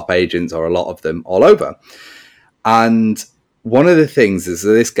all the top agents, or a lot of them, all over. And one of the things is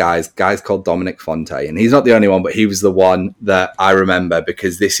that this guy's called Dominic Fonte, and he's not the only one, but he was the one that I remember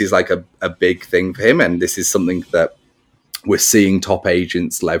because this is like a big thing for him, and this is something that we're seeing top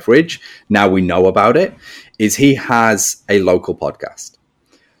agents leverage. Now we know about it, is he has a local podcast.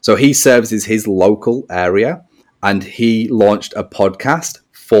 So he services his local area, and he launched a podcast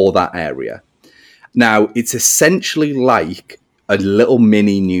for that area. Now it's essentially like a little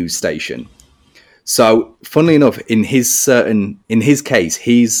mini news station. So funnily enough, in his case,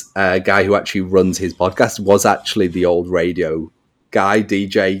 he's a guy who actually runs his podcast, was actually the old radio guy,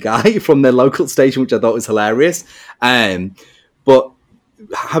 DJ guy from their local station, which I thought was hilarious. But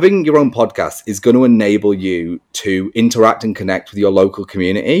having your own podcast is going to enable you to interact and connect with your local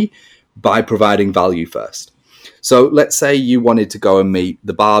community by providing value first. So let's say you wanted to go and meet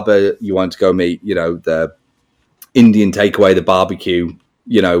the barber, you wanted to go meet, the Indian takeaway, the barbecue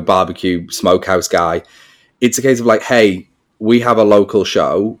smokehouse guy. It's a case of like, hey, we have a local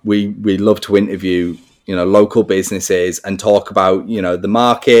show. We love to interview, local businesses and talk about, the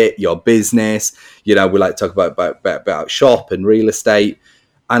market, your business. We like to talk about shop and real estate.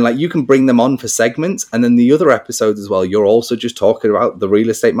 And like, you can bring them on for segments. And then the other episodes as well, you're also just talking about the real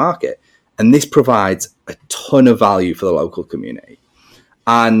estate market. And this provides a ton of value for the local community.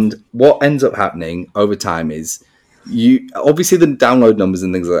 And what ends up happening over time is, obviously the download numbers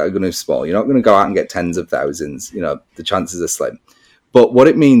and things like that are going to be small. You're not going to go out and get tens of thousands. The chances are slim. But what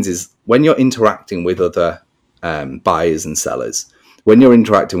it means is when you're interacting with other buyers and sellers, when you're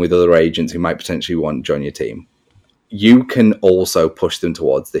interacting with other agents who might potentially want to join your team, you can also push them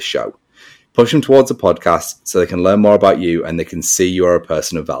towards this show. Push them towards a podcast so they can learn more about you, and they can see you're a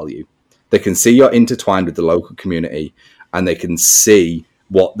person of value. They can see you're intertwined with the local community, and they can see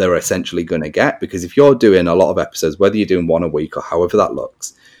what they're essentially going to get. Because if you're doing a lot of episodes, whether you're doing one a week or however that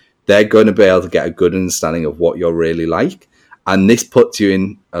looks, they're going to be able to get a good understanding of what you're really like. And this puts you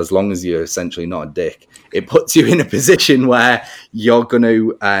in, as long as you're essentially not a dick, it puts you in a position where you're going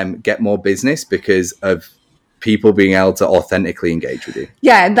to get more business because of people being able to authentically engage with you.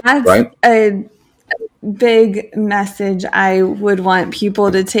 Yeah, that's right? a big message I would want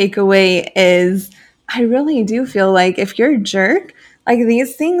people to take away is I really do feel like if you're a jerk, like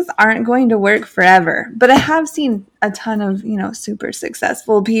these things aren't going to work forever. But I have seen a ton of, super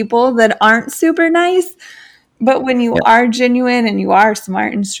successful people that aren't super nice. But when you are genuine and you are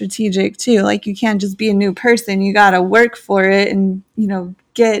smart and strategic too, like you can't just be a new person. You got to work for it and,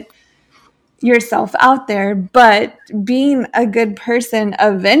 get yourself out there. But being a good person,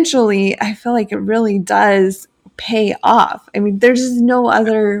 eventually, I feel like it really does pay off. I mean, there's just no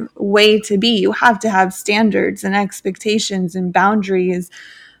other way to be. You have to have standards and expectations and boundaries.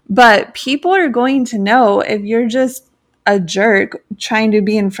 But people are going to know if you're just a jerk trying to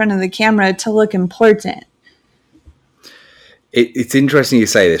be in front of the camera to look important. It's interesting you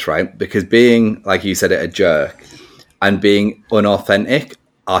say this, right? Because being, like you said, a jerk and being unauthentic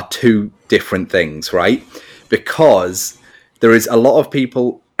are two different things, right? Because there is a lot of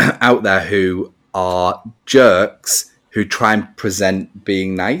people out there who are jerks who try and present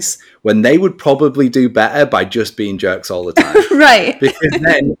being nice when they would probably do better by just being jerks all the time. Right. Because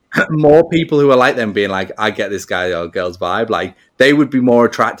then more people who are like them being like, I get this guy or girl's vibe, like they would be more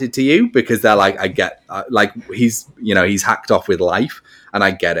attracted to you because they're like, I get, like he's hacked off with life and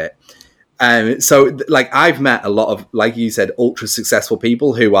I get it. So like I've met a lot of, like you said, ultra successful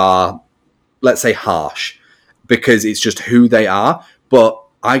people who are, let's say, harsh because it's just who they are, but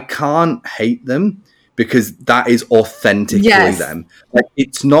I can't hate them because that is authentically them. Like,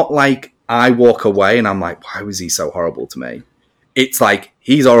 it's not like I walk away and I'm like, why was he so horrible to me? It's like,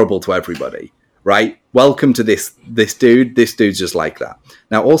 he's horrible to everybody, right? Welcome to this dude. This dude's just like that.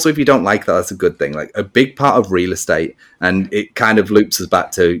 Now, also, if you don't like that, that's a good thing. Like, a big part of real estate, and it kind of loops us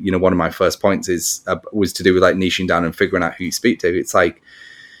back to, one of my first points was to do with like niching down and figuring out who you speak to. It's like,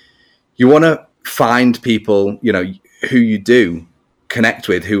 you want to find people, who you do connect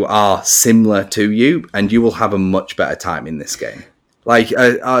with who are similar to you, and you will have a much better time in this game. Like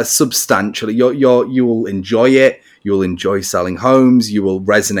substantially, you will enjoy it. You'll enjoy selling homes. You will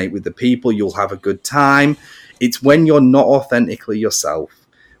resonate with the people. You'll have a good time. It's when you're not authentically yourself,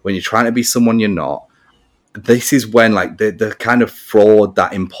 when you're trying to be someone you're not. This is when like the kind of fraud,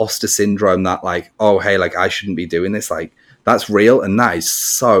 that imposter syndrome, that like, oh hey, like I shouldn't be doing this. Like that's real, and that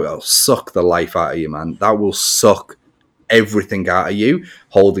is it'll suck the life out of you, man. That will suck everything out of you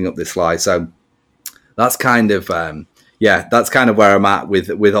holding up this lie. So that's kind of that's kind of where I'm at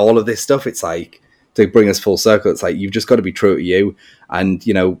with all of this stuff. It's like, to bring us full circle, it's like you've just got to be true to you, and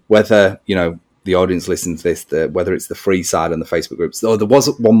whether the audience listens to this, whether it's the free side and the Facebook groups. Oh, there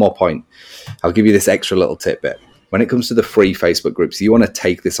was one more point. I'll give you this extra little tidbit. When it comes to the free Facebook groups, you want to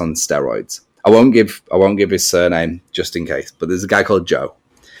take this on steroids. I won't give his surname just in case, but there's a guy called Joe.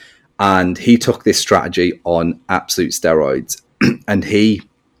 And he took this strategy on absolute steroids, and he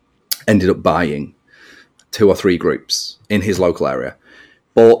ended up buying 2 or 3 groups in his local area,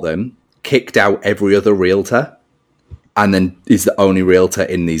 bought them, kicked out every other realtor, and then is the only realtor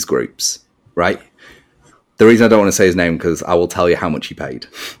in these groups, right? The reason I don't want to say his name, because I will tell you how much he paid.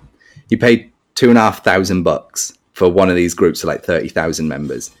 He paid $2,500 for one of these groups of like 30,000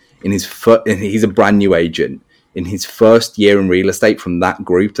 members. He's a brand new agent. In his first year in real estate, from that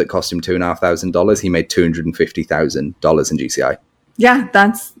group that cost him $2,500, he made $250,000 in GCI. Yeah,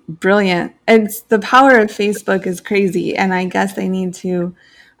 that's brilliant. It's the power of Facebook is crazy. And I guess I need to,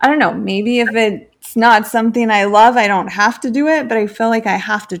 I don't know, maybe if it's not something I love, I don't have to do it, but I feel like I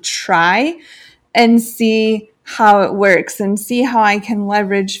have to try and see how it works and see how I can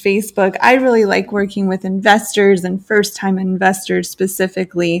leverage Facebook. I really like working with investors and first-time investors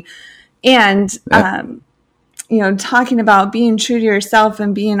specifically. And, talking about being true to yourself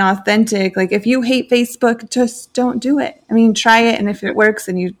and being authentic. Like if you hate Facebook, just don't do it. I mean, try it. And if it works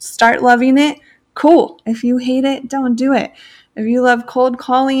and you start loving it, cool. If you hate it, don't do it. If you love cold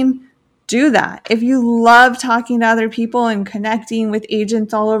calling, do that. If you love talking to other people and connecting with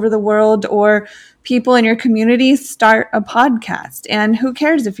agents all over the world or people in your community, start a podcast. And who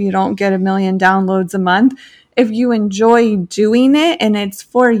cares if you don't get 1 million downloads a month? If you enjoy doing it and it's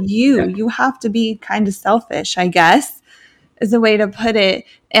for you, you have to be kind of selfish, I guess, is a way to put it.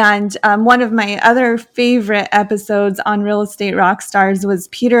 And one of my other favorite episodes on Real Estate Rockstars was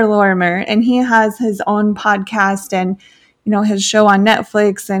Peter Lorimer, and he has his own podcast and, his show on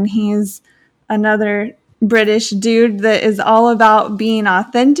Netflix, and he's another British dude that is all about being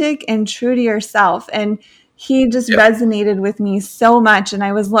authentic and true to yourself. And he just resonated with me so much. And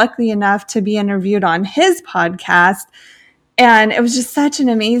I was lucky enough to be interviewed on his podcast. And it was just such an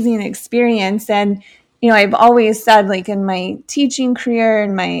amazing experience. And, I've always said, like in my teaching career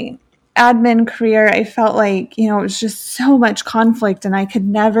and my admin career, I felt like, it was just so much conflict and I could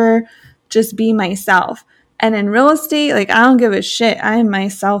never just be myself. And in real estate, like I don't give a shit. I am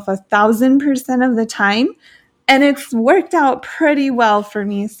myself 1,000% of the time. And it's worked out pretty well for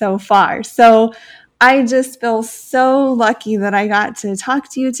me so far. So I just feel so lucky that I got to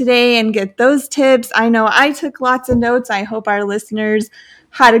talk to you today and get those tips. I know I took lots of notes. I hope our listeners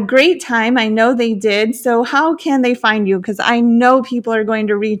had a great time. I know they did. So how can they find you? Because I know people are going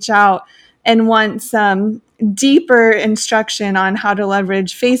to reach out and want some deeper instruction on how to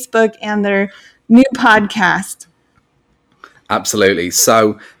leverage Facebook and their new podcast. Absolutely.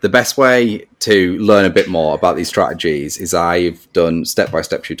 So the best way to learn a bit more about these strategies is I've done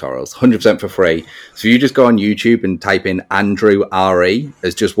step-by-step tutorials, 100% for free. So you just go on YouTube and type in Andrew RE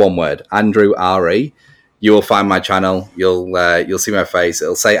as just one word, Andrew RE. You will find my channel. You'll see my face.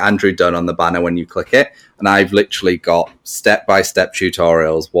 It'll say Andrew Dunn on the banner when you click it. And I've literally got step-by-step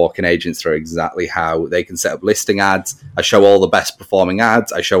tutorials walking agents through exactly how they can set up listing ads. I show all the best performing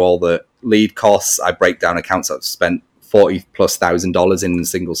ads. I show all the lead costs. I break down accounts that have spent $40,000+ in a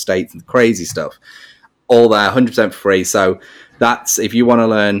single state, crazy stuff. All there, 100% free. So that's, if you want to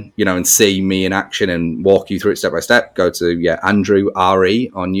learn, and see me in action and walk you through it step by step, go to Andrew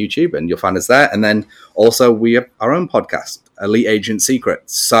RE on YouTube and you'll find us there. And then also we have our own podcast, Elite Agent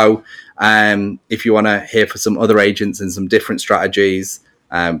Secrets. So if you want to hear from some other agents and some different strategies,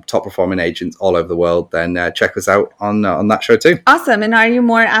 top performing agents all over the world, then check us out on that show too. Awesome. And are you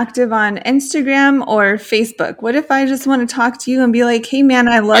more active on Instagram or Facebook? What if I just want to talk to you and be like, hey man,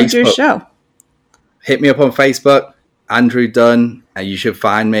 I loved your show? Hit me up on Facebook, Andrew Dunn, and you should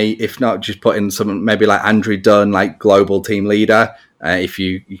find me. If not, just put in something maybe like Andrew Dunn, like global team leader. If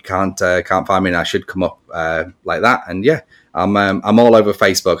you can't find me, and I should come up like that. And I'm all over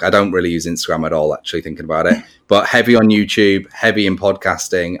Facebook. I don't really use Instagram at all, actually, thinking about it. But heavy on YouTube, heavy in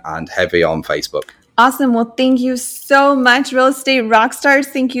podcasting, and heavy on Facebook. Awesome. Well, thank you so much, Real Estate Rockstars.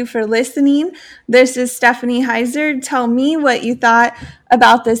 Thank you for listening. This is Stephanie Heiser. Tell me what you thought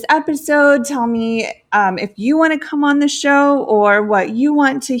about this episode. Tell me if you want to come on the show or what you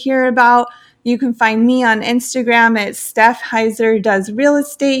want to hear about. You can find me on Instagram at Steph Heiser Does Real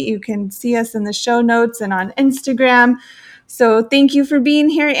Estate. You can see us in the show notes and on Instagram. So thank you for being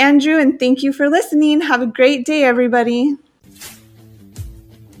here, Andrew, and thank you for listening. Have a great day, everybody.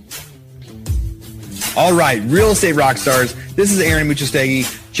 All right, Real Estate Rockstars, this is Aaron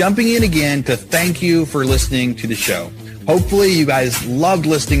Amuchastegui jumping in again to thank you for listening to the show. Hopefully you guys loved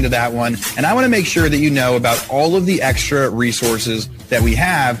listening to that one, and I want to make sure that you know about all of the extra resources that we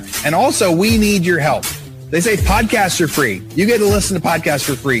have, and also we need your help. They say podcasts are free. You get to listen to podcasts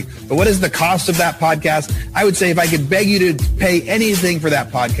for free, but what is the cost of that podcast? I would say if I could beg you to pay anything for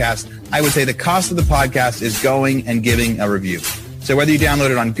that podcast, I would say the cost of the podcast is going and giving a review. So whether you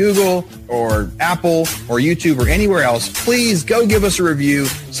download it on Google or Apple or YouTube or anywhere else, please go give us a review.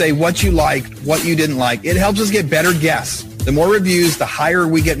 Say what you liked, what you didn't like. It helps us get better guests. The more reviews, the higher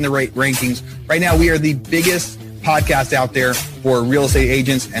we get in the rankings. Right now, we are the biggest podcast out there for real estate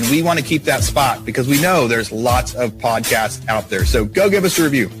agents, and we want to keep that spot because we know there's lots of podcasts out there. So go give us a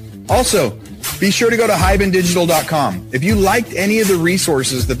review. Also, be sure to go to hibandigital.com. If you liked any of the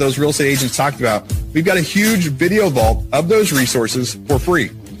resources that those real estate agents talked about, we've got a huge video vault of those resources for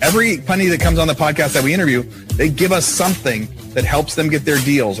free. Every penny that comes on the podcast that we interview, they give us something that helps them get their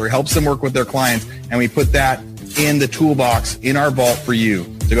deals or helps them work with their clients, and we put that in the toolbox in our vault for you.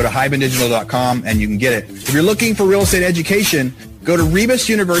 So go to hibandigital.com and you can get it. If you're looking for real estate education, go to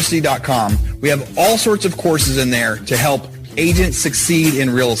rebusuniversity.com. We have all sorts of courses in there to help agents succeed in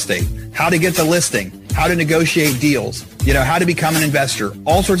real estate. How to get the listing, how to negotiate deals, how to become an investor,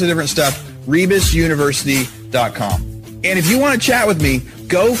 all sorts of different stuff, rebusuniversity.com. And if you want to chat with me,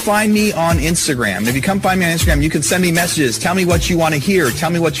 go find me on Instagram. If you come find me on Instagram, you can send me messages. Tell me what you want to hear. Tell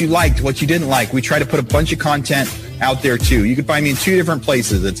me what you liked, what you didn't like. We try to put a bunch of content out there too. You can find me in two different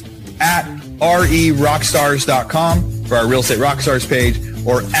places. It's at rerockstars.com for our Real Estate Rockstars page,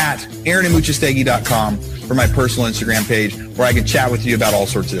 or at aaronamuchastegui.com for my personal Instagram page, where I can chat with you about all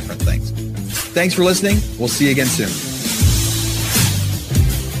sorts of different things. Thanks for listening. We'll see you again soon.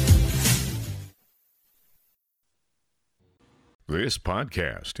 This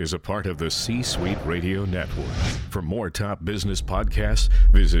podcast is a part of the C-Suite Radio Network. For more top business podcasts,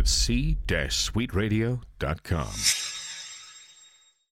 visit c-suiteradio.com.